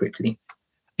 questions quickly?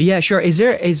 Yeah, sure. Is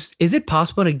it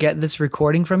possible to get this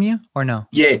recording from you or no?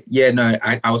 Yeah, no,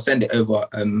 I'll send it over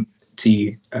to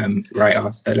you right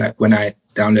after, like when I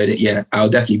download it. Yeah, I'll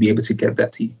definitely be able to get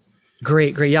that to you.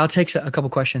 Great. Yeah, I'll take a couple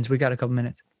questions. We got a couple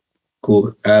minutes.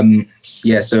 Cool.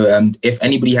 Yeah, so if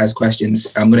anybody has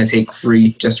questions, I'm going to take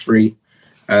 3, just 3.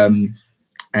 And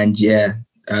yeah,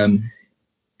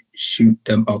 shoot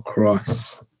them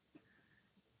across.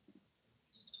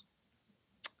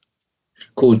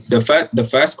 Cool. The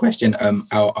first question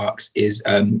I'll ask is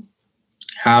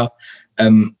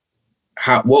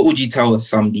what would you tell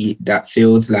somebody that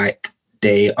feels like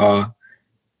they are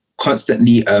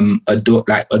constantly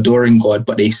adoring God,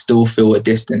 but they still feel a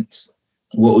distance?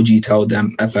 What would you tell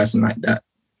them, a person like that?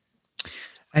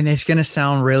 And it's going to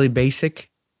sound really basic.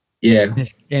 Yeah. And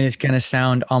it's going to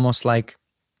sound almost like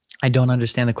I don't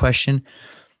understand the question,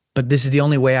 but this is the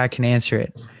only way I can answer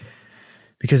it,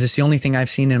 because it's the only thing I've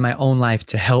seen in my own life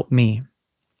to help me.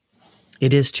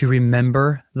 It is to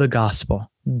remember the gospel.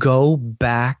 Go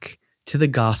back to the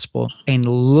gospel and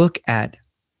look at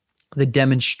the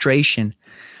demonstration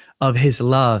of his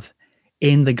love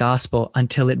in the gospel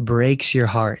until it breaks your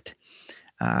heart.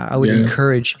 I would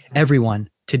encourage everyone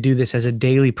to do this as a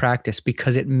daily practice,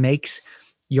 because it makes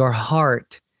your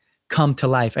heart come to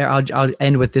life. I'll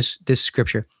end with this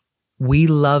scripture. We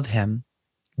love him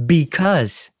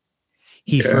because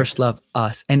he first loved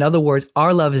us. In other words,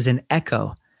 our love is an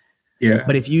echo. Yeah.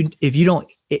 But if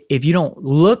you don't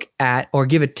look at or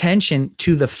give attention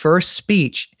to the first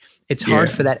speech, it's hard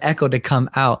for that echo to come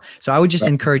out. So I would just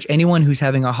encourage anyone who's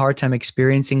having a hard time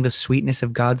experiencing the sweetness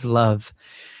of God's love.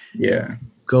 Yeah.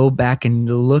 Go back and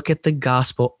look at the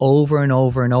gospel over and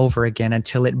over and over again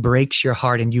until it breaks your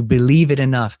heart and you believe it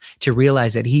enough to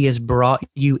realize that he has brought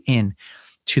you in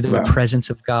to the presence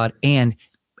of God and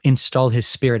installed his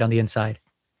spirit on the inside.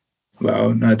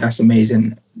 Wow, no, that's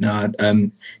amazing. No,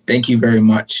 thank you very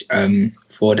much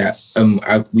for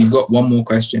that. We've got one more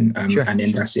question, Sure. And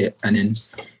then that's it. And then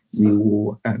we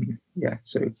will,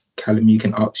 so Callum, you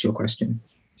can ask your question.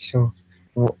 Sure.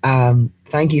 Well,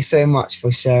 thank you so much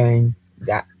for sharing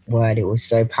that word. It was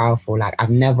so powerful. Like I've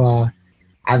never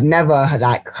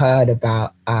like heard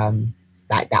about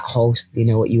like that whole,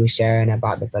 what you were sharing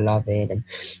about the beloved and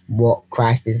what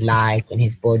Christ is like and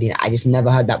his body. I just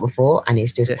never heard that before, and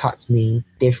it's just touched me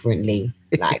differently,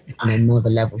 like on another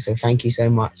level. So thank you so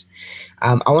much.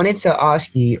 I wanted to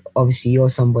ask you, obviously you're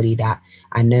somebody that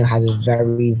I know has a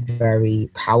very, very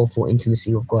powerful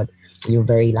intimacy with God. And you're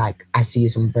very I see you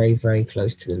as very, very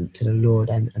close to the Lord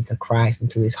and to Christ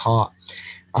and to his heart.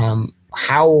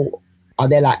 How are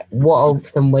there what are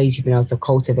some ways you've been able to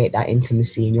cultivate that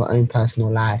intimacy in your own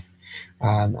personal life,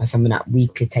 as something that we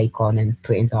could take on and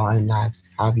put into our own lives?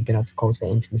 How have you been able to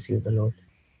cultivate intimacy with the Lord?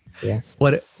 Yeah.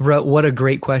 What a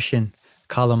great question,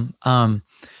 Callum.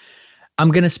 I'm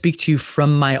going to speak to you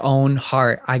from my own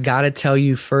heart. I got to tell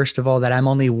you, first of all, that I'm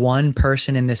only one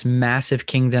person in this massive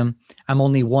kingdom. I'm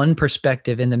only one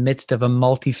perspective in the midst of a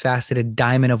multifaceted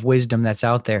diamond of wisdom that's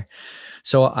out there.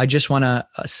 So I just want to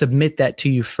submit that to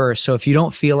you first. So if you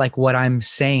don't feel like what I'm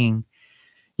saying,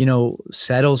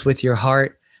 settles with your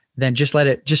heart, then just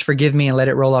forgive me and let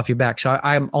it roll off your back. So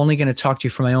I'm only going to talk to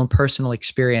you from my own personal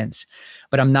experience,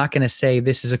 but I'm not going to say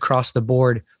this is across the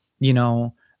board,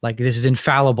 like this is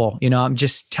infallible. I'm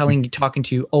just talking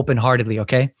to you open-heartedly,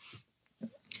 okay?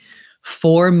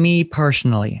 For me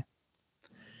personally,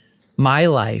 my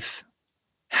life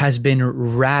has been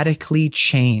radically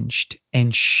changed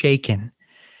and shaken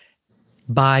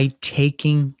by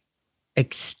taking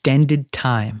extended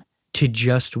time to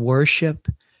just worship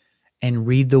and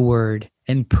read the word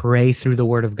and pray through the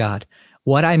word of God.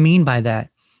 What I mean by that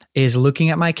is looking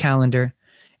at my calendar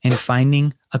and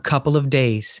finding a couple of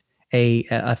days, a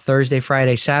Thursday,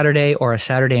 Friday, Saturday, or a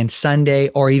Saturday and Sunday,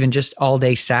 or even just all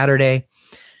day Saturday,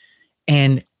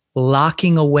 and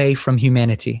locking away from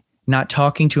humanity, not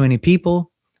talking to any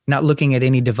people, not looking at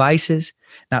any devices,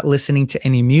 not listening to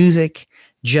any music,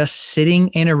 just sitting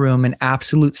in a room in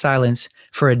absolute silence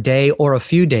for a day or a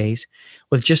few days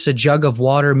with just a jug of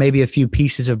water, maybe a few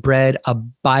pieces of bread, a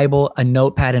Bible, a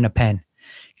notepad, and a pen.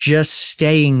 Just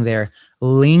staying there,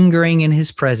 lingering in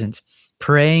his presence,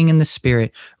 praying in the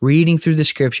Spirit, reading through the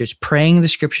scriptures, praying the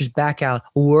scriptures back out,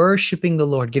 worshiping the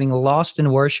Lord, getting lost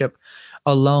in worship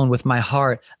alone with my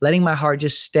heart, letting my heart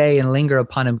just stay and linger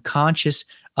upon him, conscious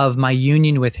of my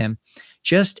union with him,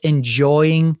 just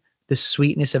enjoying the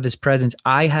sweetness of his presence.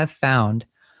 I have found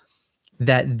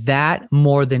that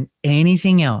more than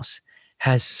anything else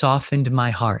has softened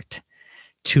my heart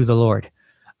to the Lord.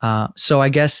 So I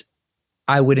guess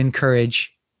I would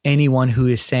encourage anyone who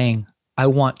is saying, I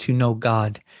want to know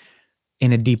God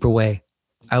in a deeper way.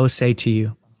 I will say to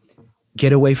you,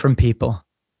 get away from people,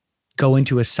 go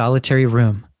into a solitary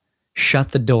room, shut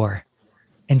the door,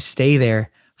 and stay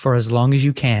there for as long as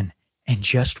you can and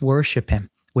just worship him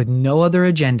with no other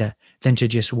agenda than to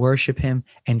just worship him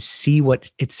and see what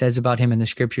it says about him in the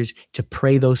scriptures, to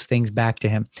pray those things back to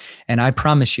him. And I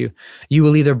promise you, you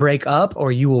will either break up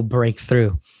or you will break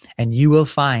through, and you will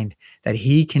find that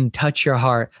he can touch your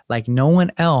heart like no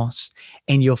one else.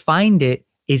 And you'll find it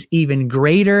is even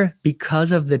greater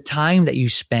because of the time that you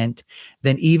spent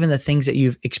than even the things that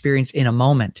you've experienced in a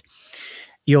moment.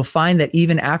 You'll find that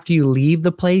even after you leave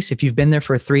the place, if you've been there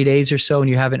for 3 days or so and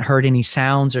you haven't heard any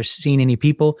sounds or seen any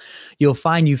people, you'll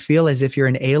find you feel as if you're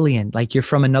an alien, like you're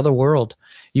from another world.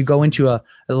 You go into a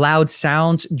loud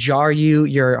sounds jar you.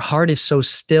 Your heart is so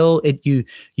still. You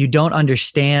don't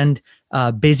understand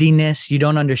busyness. You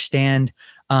don't understand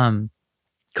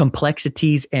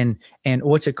complexities and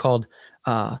what's it called?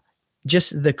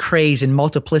 Just the craze and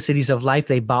multiplicities of life.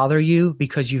 They bother you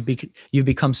because you've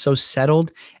become so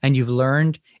settled, and you've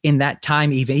learned in that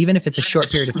time, even if it's a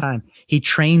short period of time, he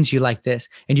trains you like this,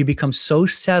 and you become so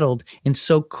settled and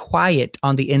so quiet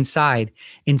on the inside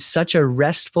in such a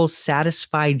restful,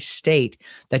 satisfied state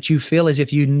that you feel as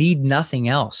if you need nothing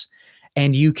else.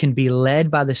 And you can be led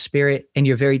by the Spirit, and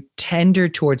you're very tender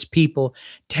towards people,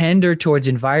 tender towards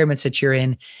environments that you're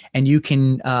in. And you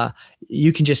can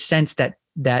just sense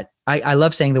that I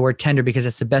love saying the word tender because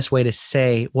it's the best way to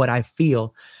say what I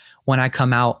feel when I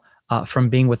come out from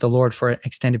being with the Lord for an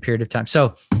extended period of time.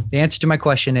 So the answer to my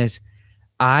question is,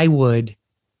 I would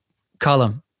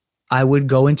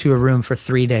go into a room for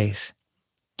 3 days.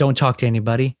 Don't talk to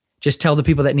anybody. Just tell the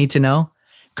people that need to know.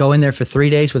 Go in there for 3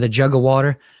 days with a jug of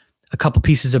water, a couple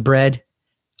pieces of bread,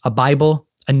 a Bible,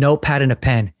 a notepad, and a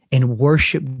pen, and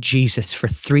worship Jesus for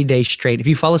 3 days straight. If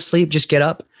you fall asleep, just get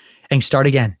up and start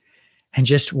again. And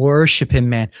just worship him,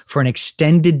 man, for an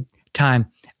extended time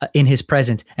in his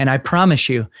presence. And I promise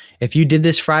you, if you did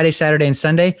this Friday, Saturday, and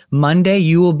Sunday, Monday,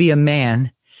 you will be a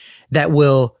man that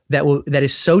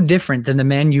is so different than the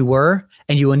man you were,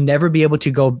 and you will never be able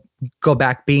to go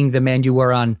back being the man you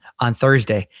were on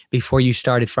Thursday before you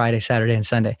started Friday, Saturday, and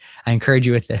Sunday. I encourage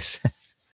you with this.